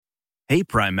Hey,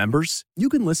 Prime members, you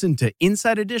can listen to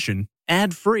Inside Edition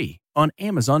ad-free on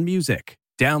Amazon Music.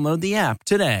 Download the app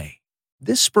today.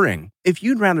 This spring, if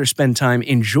you'd rather spend time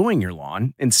enjoying your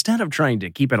lawn instead of trying to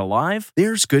keep it alive,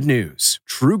 there's good news.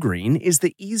 True Green is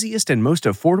the easiest and most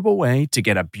affordable way to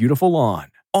get a beautiful lawn.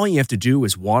 All you have to do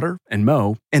is water and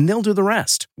mow, and they'll do the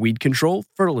rest. Weed control,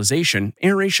 fertilization,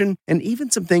 aeration, and even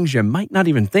some things you might not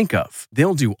even think of.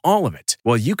 They'll do all of it,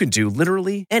 while you can do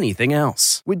literally anything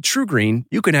else. With True Green,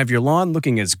 you can have your lawn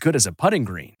looking as good as a putting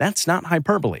green. That's not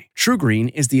hyperbole. True Green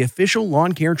is the official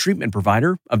lawn care treatment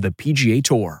provider of the PGA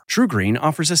Tour. True Green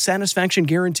offers a satisfaction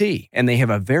guarantee, and they have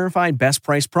a verified best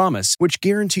price promise, which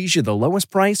guarantees you the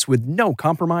lowest price with no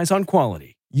compromise on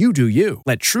quality. You do you.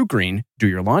 Let True Green do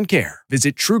your lawn care.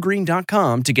 Visit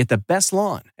TrueGreen.com to get the best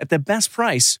lawn at the best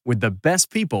price with the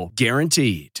best people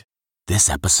guaranteed. This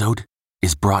episode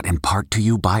is brought in part to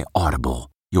you by Audible,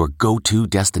 your go-to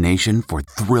destination for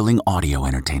thrilling audio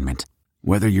entertainment.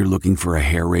 Whether you're looking for a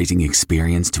hair-raising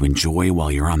experience to enjoy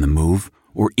while you're on the move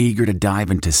or eager to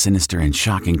dive into sinister and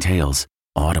shocking tales,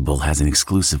 Audible has an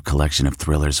exclusive collection of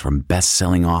thrillers from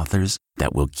best-selling authors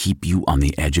that will keep you on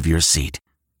the edge of your seat.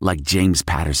 Like James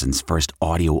Patterson's first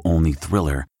audio-only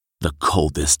thriller, The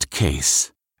Coldest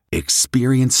Case.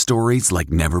 Experience stories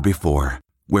like never before,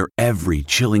 where every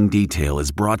chilling detail is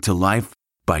brought to life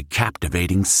by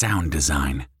captivating sound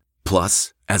design.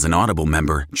 Plus, as an Audible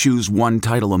member, choose one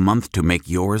title a month to make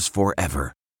yours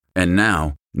forever. And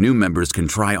now, new members can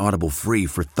try Audible free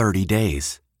for 30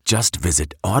 days. Just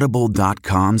visit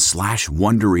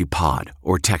audible.com/WonderyPod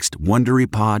or text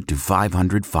WonderyPod to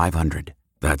 500-500.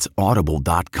 That's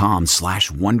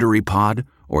audible.com/WonderyPod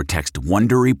or text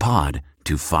WonderyPod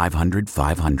to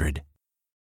 500-500.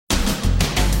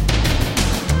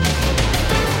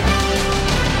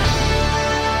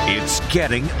 It's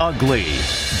getting ugly.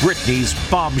 Britney's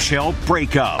bombshell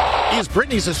breakup. Is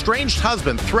Britney's estranged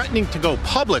husband threatening to go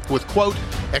public with, quote,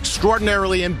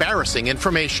 extraordinarily embarrassing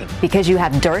information? Because you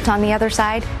have dirt on the other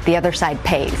side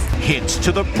pays. Hints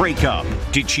to the breakup.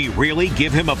 Did she really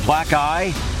give him a black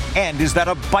eye? And is that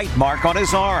a bite mark on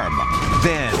his arm?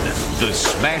 Then, the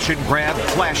smash and grab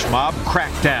flash mob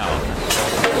crackdown.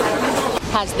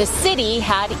 Has the city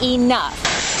had enough?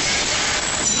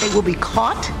 They will be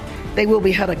caught. They will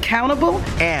be held accountable.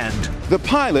 And the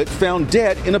pilot found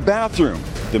dead in a bathroom.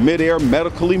 The mid-air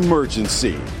medical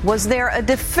emergency. Was there a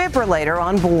defibrillator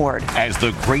on board? As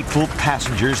the grateful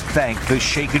passengers thank the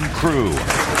shaken crew.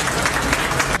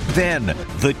 Then,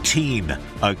 the teen,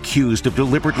 accused of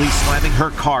deliberately slamming her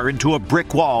car into a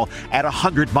brick wall at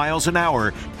 100 miles an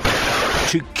hour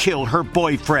to kill her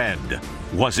boyfriend.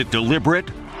 Was it deliberate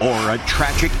or a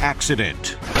tragic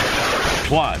accident?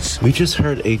 Plus, we just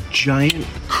heard a giant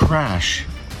crash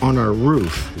on our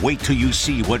roof. Wait till you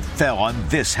see what fell on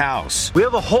this house. We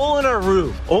have a hole in our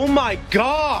roof. Oh my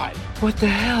God! What the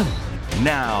hell?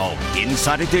 Now,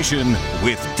 Inside Edition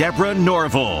with Deborah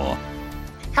Norville.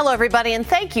 Hello, everybody, and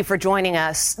thank you for joining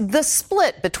us. The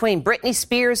split between Britney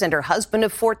Spears and her husband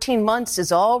of 14 months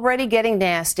is already getting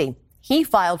nasty. He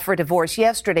filed for divorce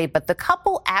yesterday, but the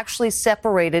couple actually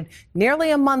separated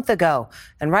nearly a month ago.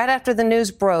 And right after the news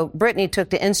broke, Britney took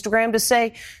to Instagram to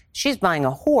say she's buying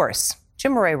a horse.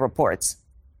 Jim Murray reports.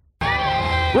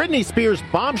 Britney Spears'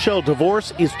 bombshell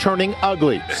divorce is turning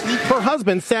ugly. Her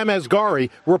husband, Sam Asghari,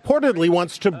 reportedly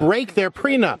wants to break their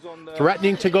prenup,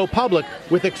 threatening to go public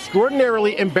with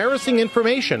extraordinarily embarrassing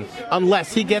information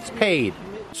unless he gets paid.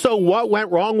 So what went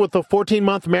wrong with the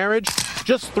 14-month marriage?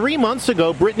 Just 3 months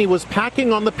ago, Britney was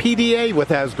packing on the PDA with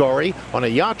Asghari on a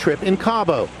yacht trip in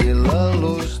Cabo.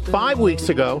 5 weeks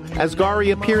ago,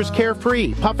 Asghari appears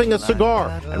carefree, puffing a cigar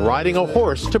and riding a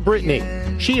horse to Britney.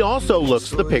 She also looks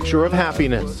the picture of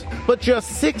happiness. But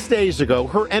just 6 days ago,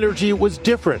 her energy was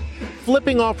different,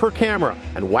 flipping off her camera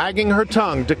and wagging her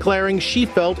tongue, declaring she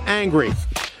felt angry.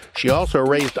 She also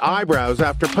raised eyebrows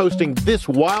after posting this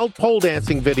wild pole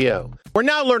dancing video. We're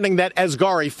now learning that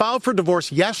Asghari filed for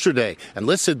divorce yesterday and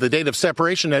listed the date of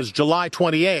separation as July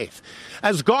 28th.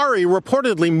 Asghari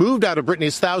reportedly moved out of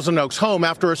Britney's Thousand Oaks home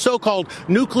after a so-called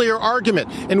nuclear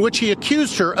argument in which he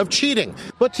accused her of cheating.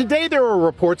 But today there are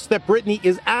reports that Britney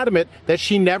is adamant that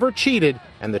she never cheated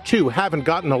and the two haven't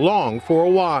gotten along for a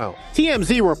while.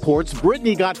 TMZ reports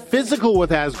Britney got physical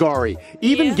with Asghari,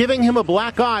 even giving him a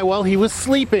black eye while he was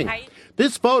sleeping.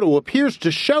 This photo appears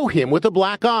to show him with a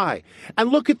black eye.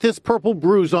 And look at this purple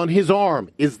bruise on his arm.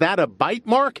 Is that a bite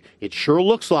mark? It sure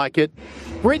looks like it.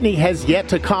 Britney has yet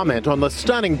to comment on the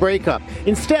stunning breakup.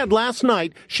 Instead, last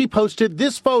night, she posted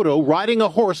this photo riding a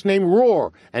horse named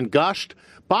Roar and gushed,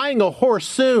 Buying a horse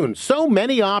soon. So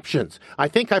many options. I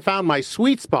think I found my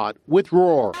sweet spot with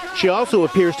Roar. She also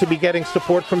appears to be getting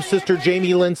support from sister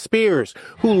Jamie Lynn Spears,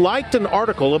 who liked an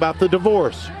article about the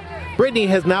divorce. Britney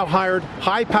has now hired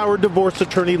high-powered divorce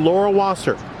attorney Laura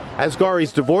Wasser.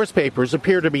 Asghari's divorce papers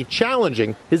appear to be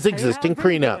challenging his existing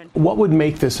prenup. What would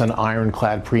make this an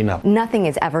ironclad prenup? Nothing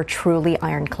is ever truly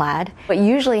ironclad. What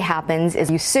usually happens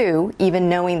is you sue, even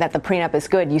knowing that the prenup is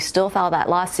good. You still file that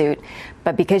lawsuit,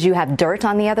 but because you have dirt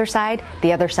on the other side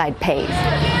pays.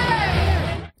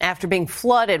 After being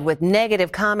flooded with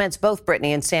negative comments, both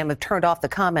Britney and Sam have turned off the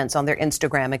comments on their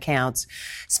Instagram accounts.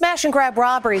 Smash and grab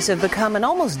robberies have become an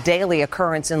almost daily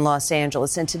occurrence in Los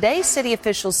Angeles, and today city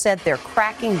officials said they're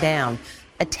cracking down.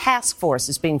 A task force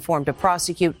is being formed to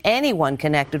prosecute anyone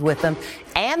connected with them,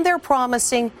 and they're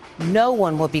promising no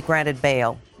one will be granted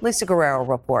bail. Lisa Guerrero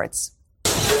reports.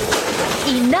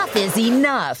 Enough is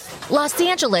enough. Los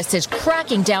Angeles is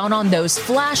cracking down on those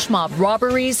flash mob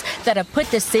robberies that have put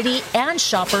the city and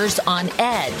shoppers on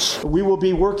edge. We will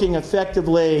be working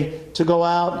effectively to go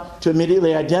out to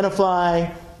immediately identify,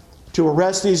 to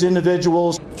arrest these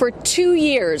individuals. For 2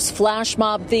 years, flash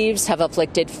mob thieves have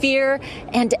afflicted fear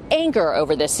and anger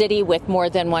over the city with more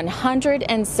than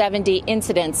 170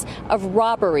 incidents of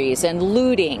robberies and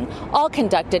looting, all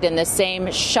conducted in the same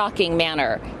shocking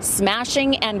manner,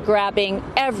 smashing and grabbing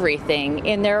everything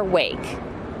in their wake.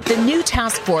 The new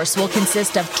task force will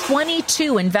consist of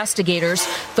 22 investigators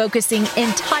focusing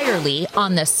entirely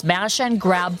on the smash and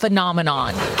grab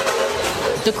phenomenon.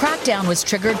 The crackdown was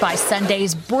triggered by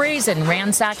Sunday's brazen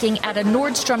ransacking at a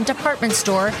Nordstrom department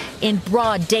store in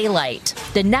broad daylight.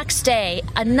 The next day,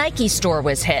 a Nike store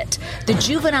was hit. The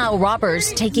juvenile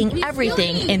robbers taking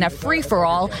everything in a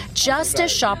free-for-all just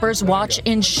as shoppers watch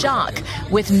in shock,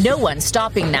 with no one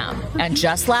stopping them. And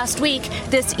just last week,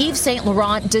 this Yves Saint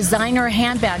Laurent designer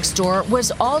handbag store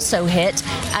was also hit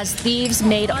as thieves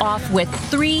made off with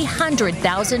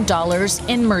 $300,000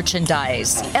 in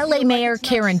merchandise. LA Mayor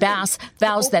Karen Bass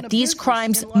vows that these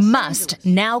crimes must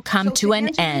now come to an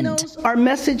end. Our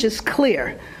message is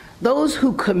clear. Those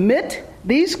who commit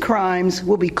these crimes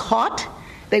will be caught.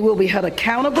 They will be held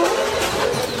accountable.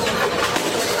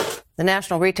 The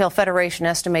National Retail Federation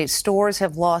estimates stores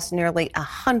have lost nearly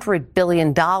 $100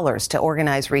 billion to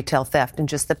organized retail theft in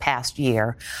just the past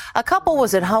year. A couple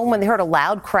was at home when they heard a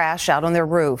loud crash out on their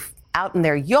roof. Out in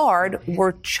their yard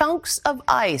were chunks of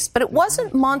ice, but it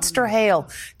wasn't monster hail.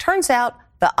 Turns out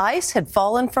the ice had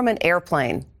fallen from an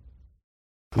airplane.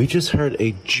 We just heard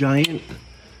a giant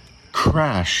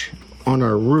crash on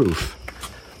our roof,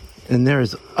 and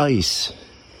there's ice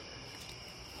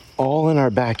all in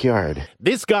our backyard.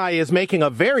 This guy is making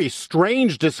a very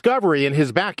strange discovery in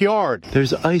his backyard.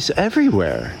 There's ice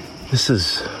everywhere. This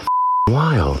is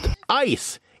wild.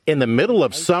 Ice. In the middle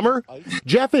of summer,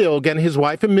 Jeff Ilg and his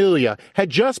wife Amelia had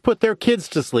just put their kids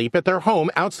to sleep at their home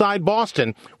outside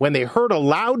Boston when they heard a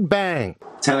loud bang.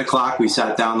 10 o'clock, we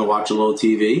sat down to watch a little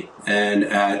TV, and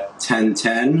at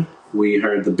 10:10, we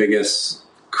heard the biggest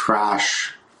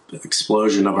crash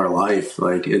explosion of our life.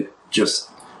 Like, it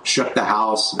just shook the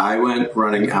house. I went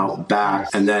running out back,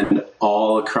 and then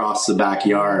all across the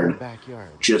backyard,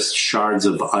 just shards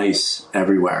of ice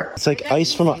everywhere. It's like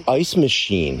ice from an ice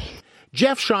machine.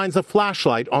 Jeff shines a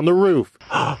flashlight on the roof.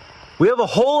 We have a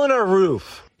hole in our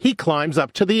roof. He climbs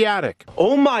up to the attic.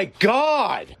 Oh my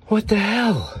God! What the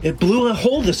hell? It blew a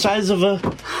hole the size of a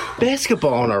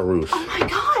basketball on our roof. Oh my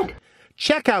God!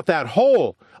 Check out that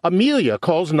hole. Amelia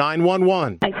calls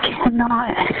 911. I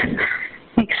cannot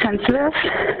make sense of this.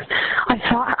 I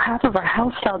thought half of our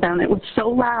house fell down. It was so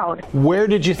loud. Where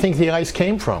did you think the ice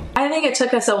came from? I think it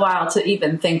took us a while to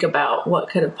even think about what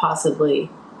could have possibly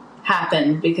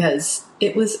happened because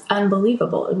it was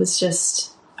unbelievable. It was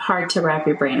just hard to wrap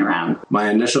your brain around.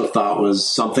 My initial thought was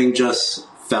something just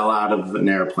fell out of an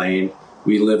airplane.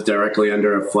 We live directly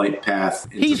under a flight path.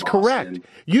 He's correct.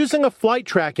 Using a flight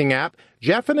tracking app,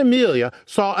 Jeff and Amelia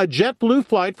saw a JetBlue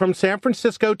flight from San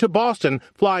Francisco to Boston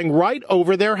flying right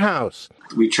over their house.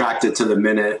 We tracked it to the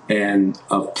minute, and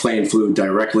a plane flew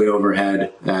directly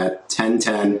overhead at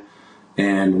 10:10,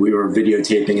 and we were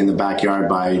videotaping in the backyard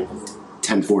by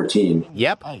 10:14.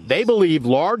 Yep, they believe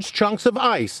large chunks of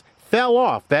ice fell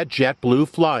off that JetBlue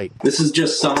flight. This is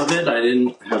just some of it. I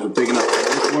didn't have a big enough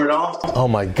plane for it all. Oh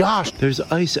my gosh, there's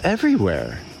ice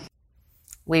everywhere.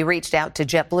 We reached out to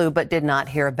JetBlue but did not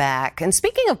hear back. And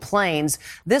speaking of planes,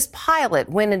 this pilot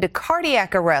went into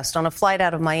cardiac arrest on a flight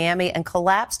out of Miami and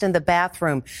collapsed in the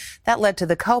bathroom. That led to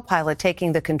the co-pilot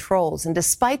taking the controls. And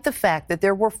despite the fact that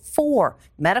there were 4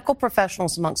 medical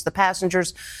professionals amongst the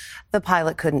passengers, the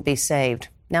pilot couldn't be saved.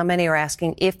 Now, many are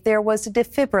asking if there was a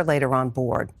defibrillator on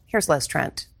board. Here's Les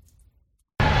Trent.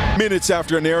 Minutes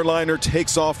after an airliner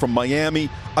takes off from Miami,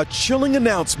 a chilling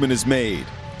announcement is made.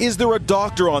 Is there a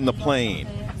doctor on the plane?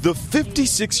 The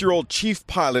 56-year-old chief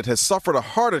pilot has suffered a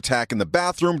heart attack in the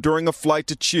bathroom during a flight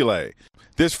to Chile.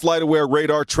 This FlightAware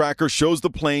radar tracker shows the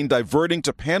plane diverting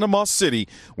to Panama City,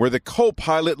 where the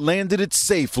co-pilot landed it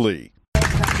safely.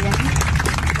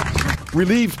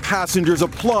 Relieved passengers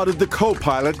applauded the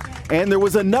co-pilot, and there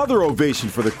was another ovation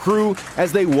for the crew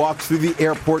as they walked through the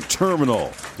airport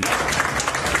terminal.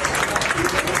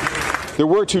 There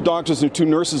were 2 doctors and 2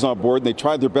 nurses on board, and they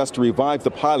tried their best to revive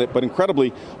the pilot, but incredibly,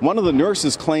 one of the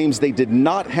nurses claims they did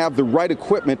not have the right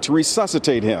equipment to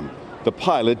resuscitate him. The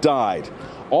pilot died.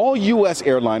 All U.S.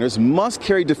 airliners must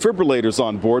carry defibrillators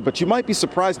on board, but you might be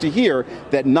surprised to hear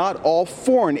that not all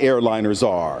foreign airliners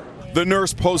are. The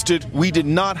nurse posted, "We did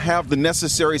not have the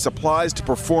necessary supplies to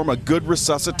perform a good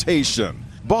resuscitation."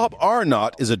 Bob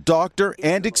Arnott is a doctor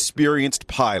and experienced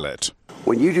pilot.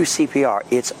 When you do CPR,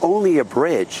 it's only a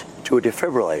bridge to a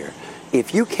defibrillator.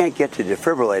 If you can't get to the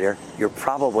defibrillator, you're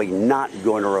probably not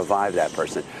going to revive that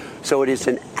person. So it is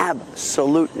an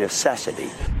absolute necessity.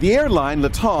 The airline,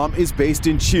 LATAM, is based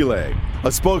in Chile.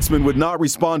 A spokesman would not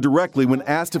respond directly when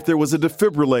asked if there was a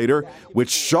defibrillator, which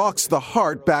shocks the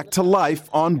heart back to life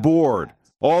on board.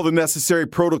 All the necessary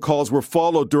protocols were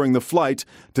followed during the flight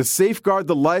to safeguard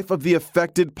the life of the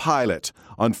affected pilot.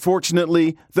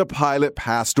 Unfortunately, the pilot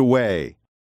passed away.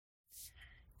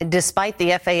 Despite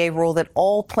the FAA rule that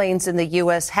all planes in the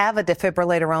U.S. have a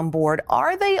defibrillator on board,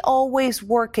 are they always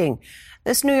working?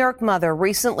 This New York mother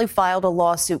recently filed a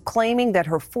lawsuit claiming that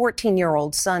her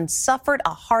 14-year-old son suffered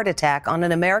a heart attack on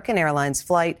an American Airlines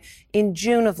flight in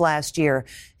June of last year.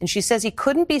 And she says he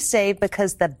couldn't be saved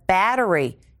because the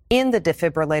battery in the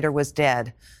defibrillator was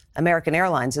dead. American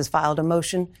Airlines has filed a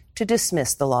motion to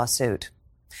dismiss the lawsuit.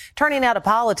 Turning now to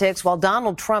politics, while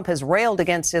Donald Trump has railed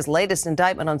against his latest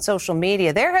indictment on social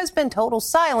media, there has been total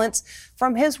silence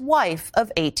from his wife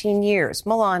of 18 years,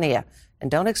 Melania. And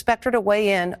don't expect her to weigh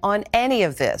in on any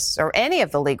of this or any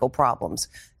of the legal problems.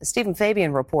 As Stephen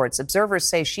Fabian reports, observers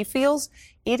say she feels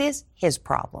it is his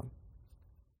problem.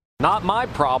 Not my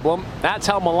problem. That's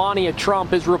how Melania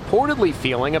Trump is reportedly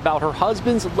feeling about her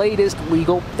husband's latest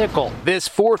legal pickle. This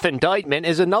 4th indictment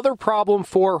is another problem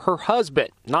for her husband,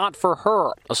 not for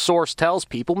her, a source tells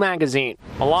People magazine.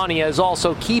 Melania is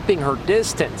also keeping her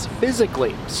distance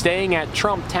physically, staying at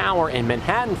Trump Tower in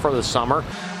Manhattan for the summer,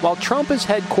 while Trump is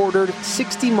headquartered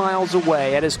 60 miles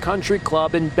away at his country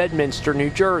club in Bedminster,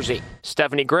 New Jersey.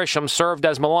 Stephanie Grisham served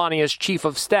as Melania's chief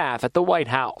of staff at the White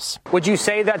House. Would you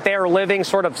say that they're living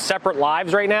sort of separate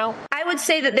lives right now? I would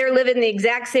say that they're living the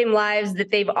exact same lives that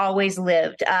they've always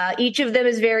lived. Each of them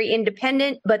is very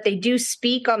independent, but they do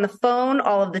speak on the phone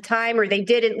all of the time, or they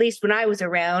did at least when I was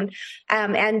around.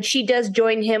 And she does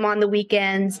join him on the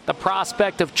weekends. The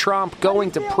prospect of Trump going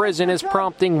to prison is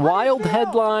prompting wild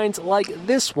headlines like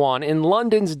this one in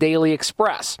London's Daily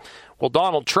Express. Will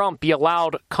Donald Trump be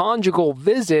allowed conjugal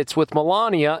visits with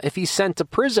Melania if he's sent to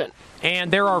prison? And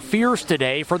there are fears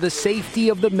today for the safety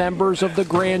of the members of the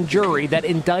grand jury that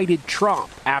indicted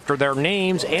Trump after their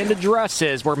names and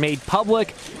addresses were made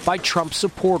public by Trump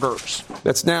supporters.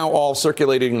 That's now all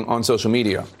circulating on social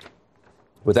media,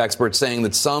 with experts saying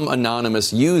that some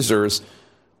anonymous users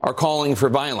are calling for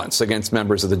violence against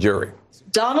members of the jury.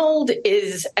 Donald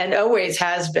is and always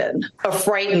has been a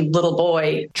frightened little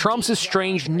boy. Trump's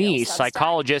estranged niece,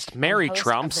 psychologist Mary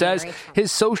Trump, says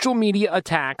his social media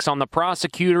attacks on the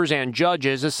prosecutors and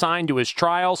judges assigned to his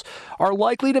trials are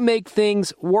likely to make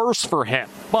things worse for him,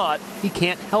 but he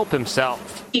can't help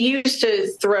himself. He used to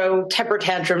throw temper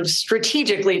tantrums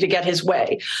strategically to get his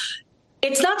way.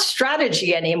 It's not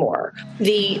strategy anymore.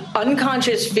 The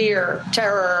unconscious fear,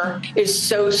 terror is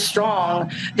so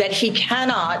strong that he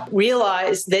cannot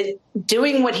realize that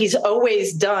doing what he's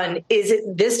always done is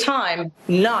at this time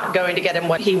not going to get him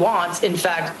what he wants. In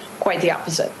fact, quite the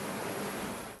opposite.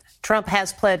 Trump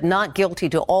has pled not guilty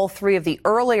to all 3 of the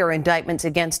earlier indictments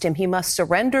against him. He must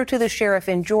surrender to the sheriff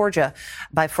in Georgia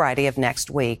by Friday of next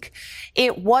week.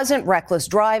 It wasn't reckless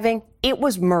driving. It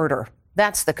was murder.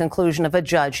 That's the conclusion of a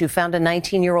judge who found a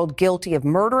 19-year-old guilty of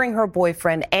murdering her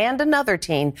boyfriend and another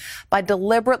teen by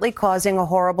deliberately causing a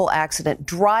horrible accident,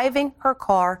 driving her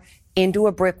car into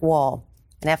a brick wall.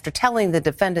 And after telling the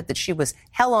defendant that she was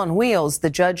hell on wheels, the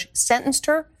judge sentenced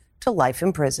her to life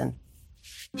in prison.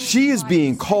 She is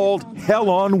being called hell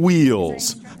on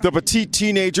wheels. The petite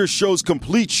teenager shows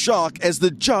complete shock as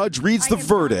the judge reads the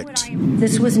verdict.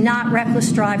 This was not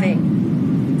reckless driving.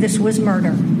 This was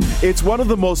murder. It's one of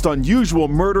the most unusual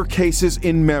murder cases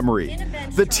in memory.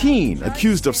 The teen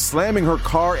accused of slamming her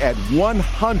car at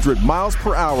 100 miles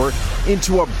per hour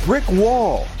into a brick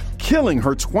wall killing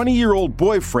her 20-year-old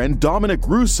boyfriend, Dominic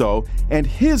Russo, and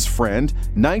his friend,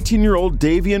 19-year-old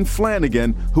Davian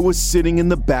Flanagan, who was sitting in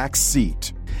the back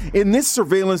seat. In this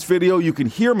surveillance video, you can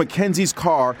hear Mackenzie's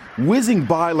car whizzing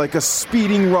by like a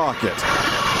speeding rocket.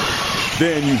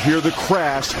 Then you hear the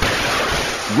crash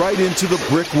right into the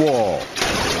brick wall.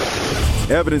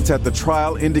 Evidence at the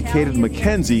trial indicated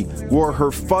Mackenzie wore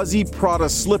her fuzzy Prada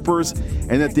slippers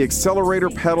and that the accelerator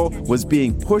pedal was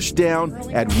being pushed down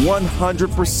at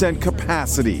 100%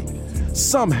 capacity.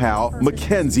 Somehow,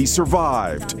 Mackenzie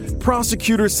survived.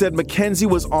 Prosecutors said Mackenzie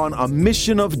was on a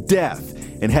mission of death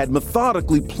and had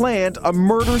methodically planned a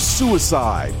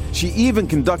murder-suicide. She even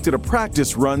conducted a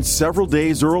practice run several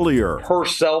days earlier. Her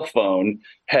cell phone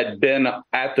had been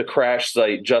at the crash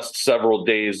site just several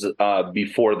days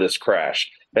before this crash.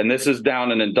 And this is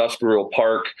down in Industrial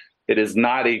Park. It is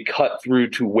not a cut through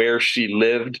to where she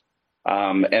lived.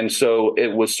 And so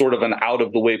it was sort of an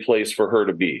out-of-the-way place for her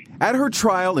to be. At her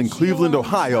trial in Cleveland,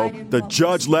 Ohio, the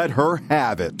judge let her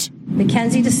have it.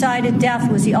 Mackenzie decided death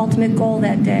was the ultimate goal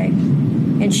that day,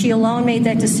 and she alone made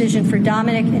that decision for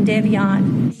Dominic and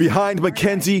Davian. Behind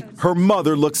Mackenzie, her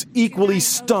mother looks equally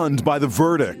stunned by the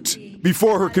verdict.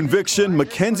 Before her conviction,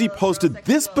 Mackenzie posted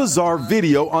this bizarre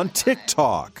video on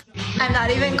TikTok. I'm not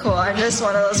even cool. I'm just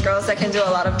one of those girls that can do a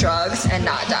lot of drugs and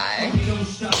not die.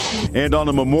 And on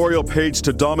a memorial page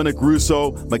to Dominic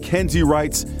Russo, Mackenzie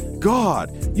writes,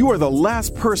 "God, you are the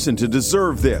last person to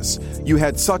deserve this. You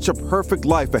had such a perfect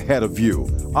life ahead of you.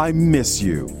 I miss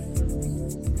you."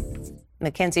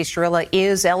 Mackenzie Shirilla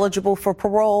is eligible for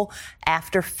parole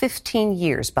after 15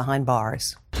 years behind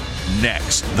bars.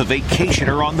 Next, the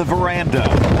vacationer on the veranda,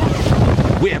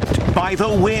 whipped by the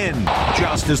wind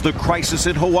just as the crisis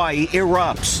in Hawaii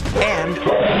erupts. And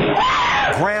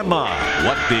Grandma,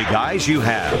 what big eyes you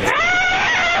have.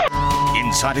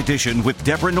 Inside Edition with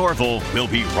Deborah Norville. We'll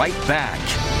be right back.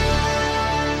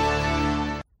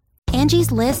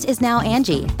 Angie's List is now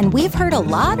Angie, and we've heard a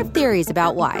lot of theories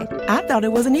about why. I thought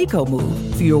it was an eco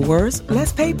move. Fewer words,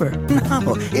 less paper.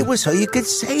 No, it was so you could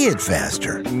say it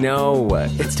faster. No,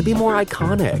 it's to be more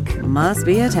iconic. Must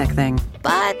be a tech thing.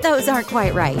 But those aren't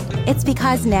quite right. It's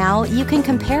because now you can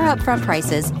compare upfront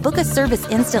prices, book a service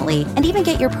instantly, and even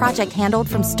get your project handled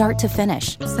from start to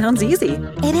finish. Sounds easy.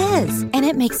 It is, and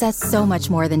it makes us so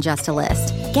much more than just a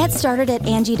list. Get started at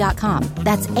Angie.com.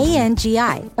 That's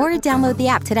ANGI, or download the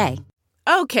app today.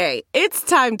 Okay, it's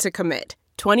time to commit.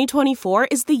 2024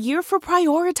 is the year for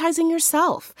prioritizing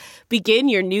yourself. Begin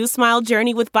your new smile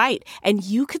journey with Byte, and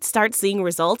you could start seeing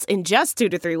results in just 2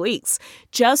 to 3 weeks.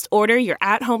 Just order your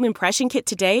at-home impression kit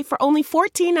today for only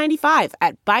 $14.95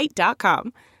 at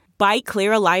Byte.com. Byte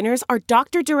Clear aligners are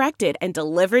doctor-directed and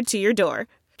delivered to your door.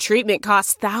 Treatment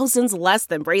costs thousands less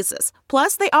than braces.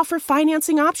 Plus, they offer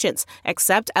financing options,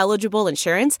 accept eligible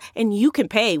insurance, and you can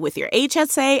pay with your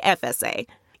HSA FSA.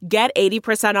 Get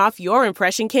 80% off your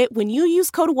impression kit when you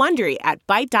use code WONDERY at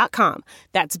Byte.com.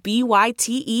 That's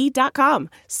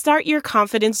BYTE.com. Start your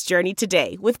confidence journey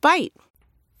today with Byte.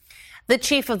 The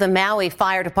chief of the Maui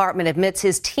Fire Department admits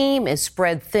his team is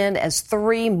spread thin as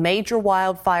 3 major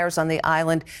wildfires on the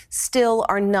island still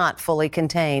are not fully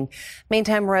contained.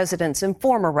 Meantime, residents and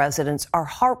former residents are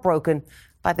heartbroken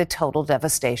by the total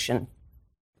devastation.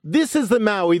 This is the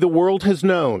Maui the world has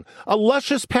known, a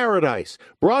luscious paradise,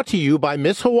 brought to you by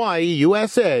Miss Hawaii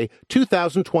USA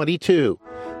 2022.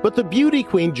 But the beauty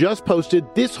queen just posted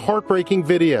this heartbreaking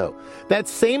video, that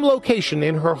same location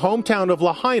in her hometown of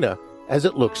Lahaina as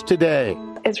it looks today.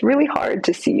 It's really hard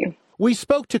to see. We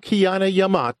spoke to Kiana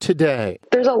Yamat today.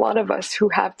 There's a lot of us who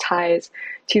have ties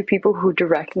to people who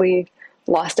directly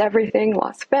lost everything,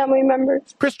 lost family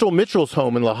members. Crystal Mitchell's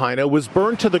home in Lahaina was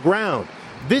burned to the ground.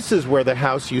 This is where the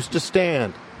house used to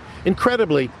stand.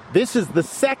 Incredibly, this is the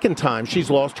second time she's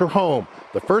lost her home,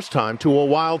 the first time to a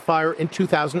wildfire in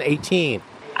 2018.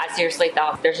 I seriously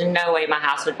thought there's no way my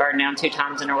house would burn down 2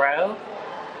 times in a row.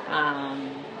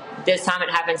 This time it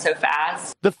happened so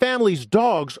fast. The family's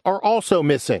dogs are also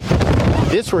missing.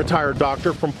 This retired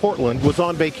doctor from Portland was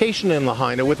on vacation in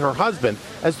Lahaina with her husband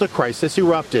as the crisis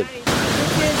erupted.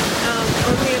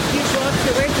 Only a few blocks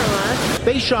away from us.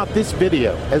 They shot this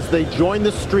video as they joined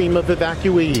the stream of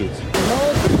evacuees.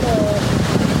 Multiple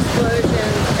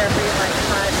explosions every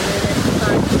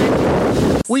 5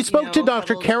 minutes. We spoke to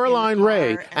Dr. Caroline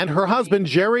Ray and her husband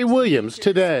Jerry Williams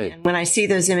today. When I see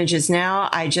those images now,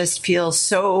 I just feel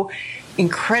so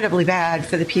incredibly bad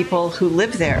for the people who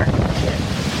live there.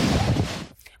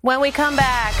 When we come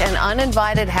back, an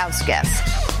uninvited house guest.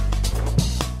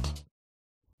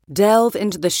 Delve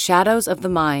into the shadows of the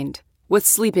mind with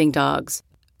Sleeping Dogs,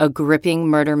 a gripping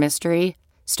murder mystery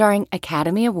starring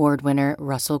Academy Award winner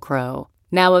Russell Crowe.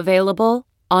 Now available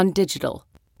on Digital.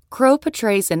 Crow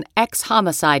portrays an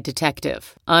ex-homicide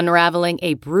detective, unraveling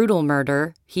a brutal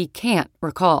murder he can't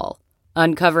recall.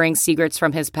 Uncovering secrets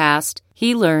from his past,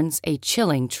 he learns a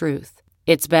chilling truth.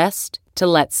 It's best to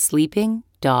let sleeping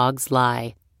dogs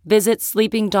lie. Visit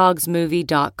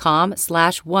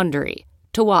sleepingdogsmovie.com/Wondery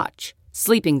to watch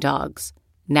Sleeping Dogs,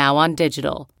 now on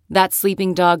Digital. That's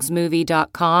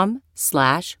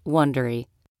sleepingdogsmovie.com/Wondery.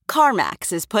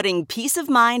 CarMax is putting peace of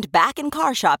mind back in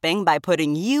car shopping by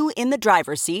putting you in the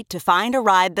driver's seat to find a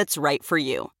ride that's right for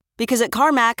you. Because at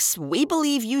CarMax, we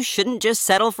believe you shouldn't just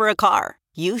settle for a car.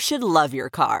 You should love your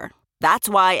car. That's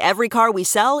why every car we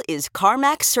sell is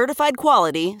CarMax certified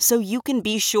quality, so you can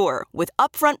be sure with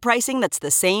upfront pricing that's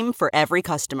the same for every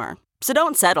customer. So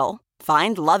don't settle.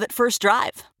 Find love at first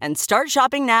drive and start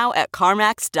shopping now at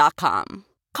CarMax.com.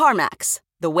 CarMax,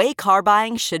 the way car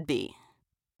buying should be.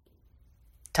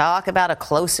 Talk about a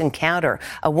close encounter.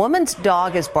 A woman's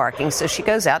dog is barking, so she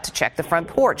goes out to check the front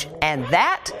porch. And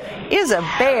that is a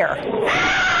bear.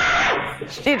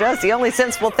 She does the only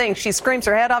sensible thing. She screams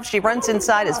her head off. She runs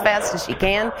inside as fast as she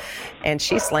can, and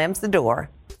she slams the door.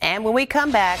 And when we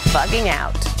come back, bugging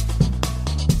out.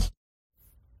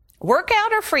 Work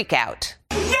out or freak out?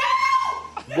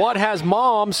 What has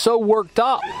mom so worked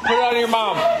up? Put it on your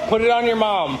mom. Put it on your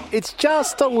mom. It's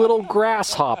just a little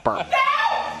grasshopper.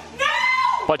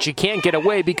 But she can't get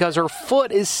away because her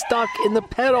foot is stuck in the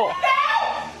pedal. No!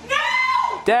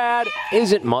 Dad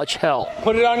isn't much help.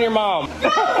 Put it on your mom.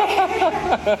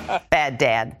 Bad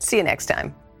dad. See you next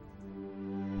time.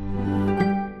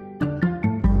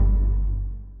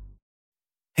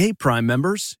 Hey, Prime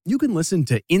members, you can listen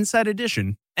to Inside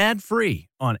Edition ad-free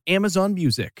on Amazon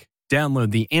Music.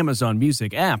 Download the Amazon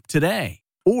Music app today.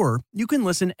 Or you can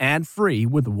listen ad-free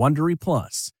with Wondery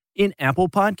Plus in Apple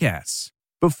Podcasts.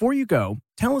 Before you go,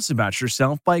 tell us about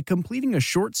yourself by completing a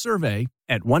short survey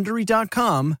at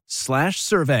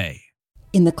Wondery.com/survey.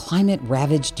 In the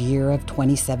climate-ravaged year of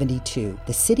 2072,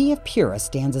 the city of Pura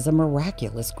stands as a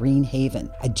miraculous green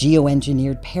haven, a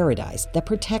geoengineered paradise that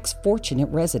protects fortunate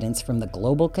residents from the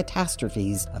global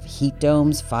catastrophes of heat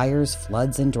domes, fires,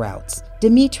 floods, and droughts.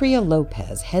 Demetria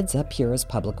Lopez heads up Pura's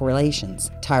public relations,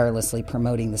 tirelessly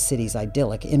promoting the city's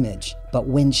idyllic image. But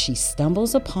when she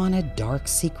stumbles upon a dark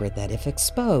secret that, if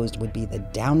exposed, would be the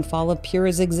downfall of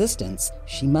Pura's existence,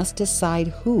 she must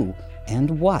decide who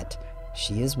and what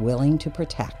she is willing to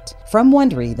protect. From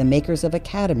Wondery, the makers of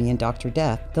Academy and Dr.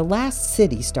 Death, The Last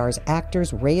City stars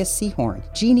actors Reyes Sehorn,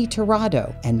 Jeannie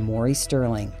Torrado, and Maury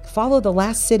Sterling. Follow The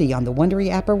Last City on the Wondery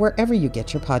app or wherever you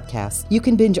get your podcasts. You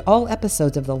can binge all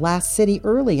episodes of The Last City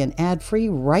early and ad-free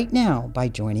right now by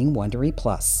joining Wondery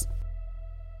Plus.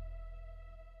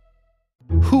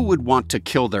 Who would want to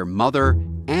kill their mother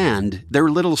and their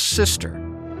little sister?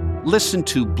 Listen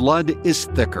to Blood is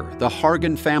Thicker, the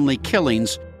Hargan family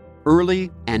killings, early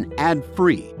and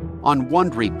ad-free on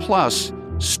Wondery Plus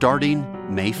starting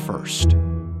May 1st.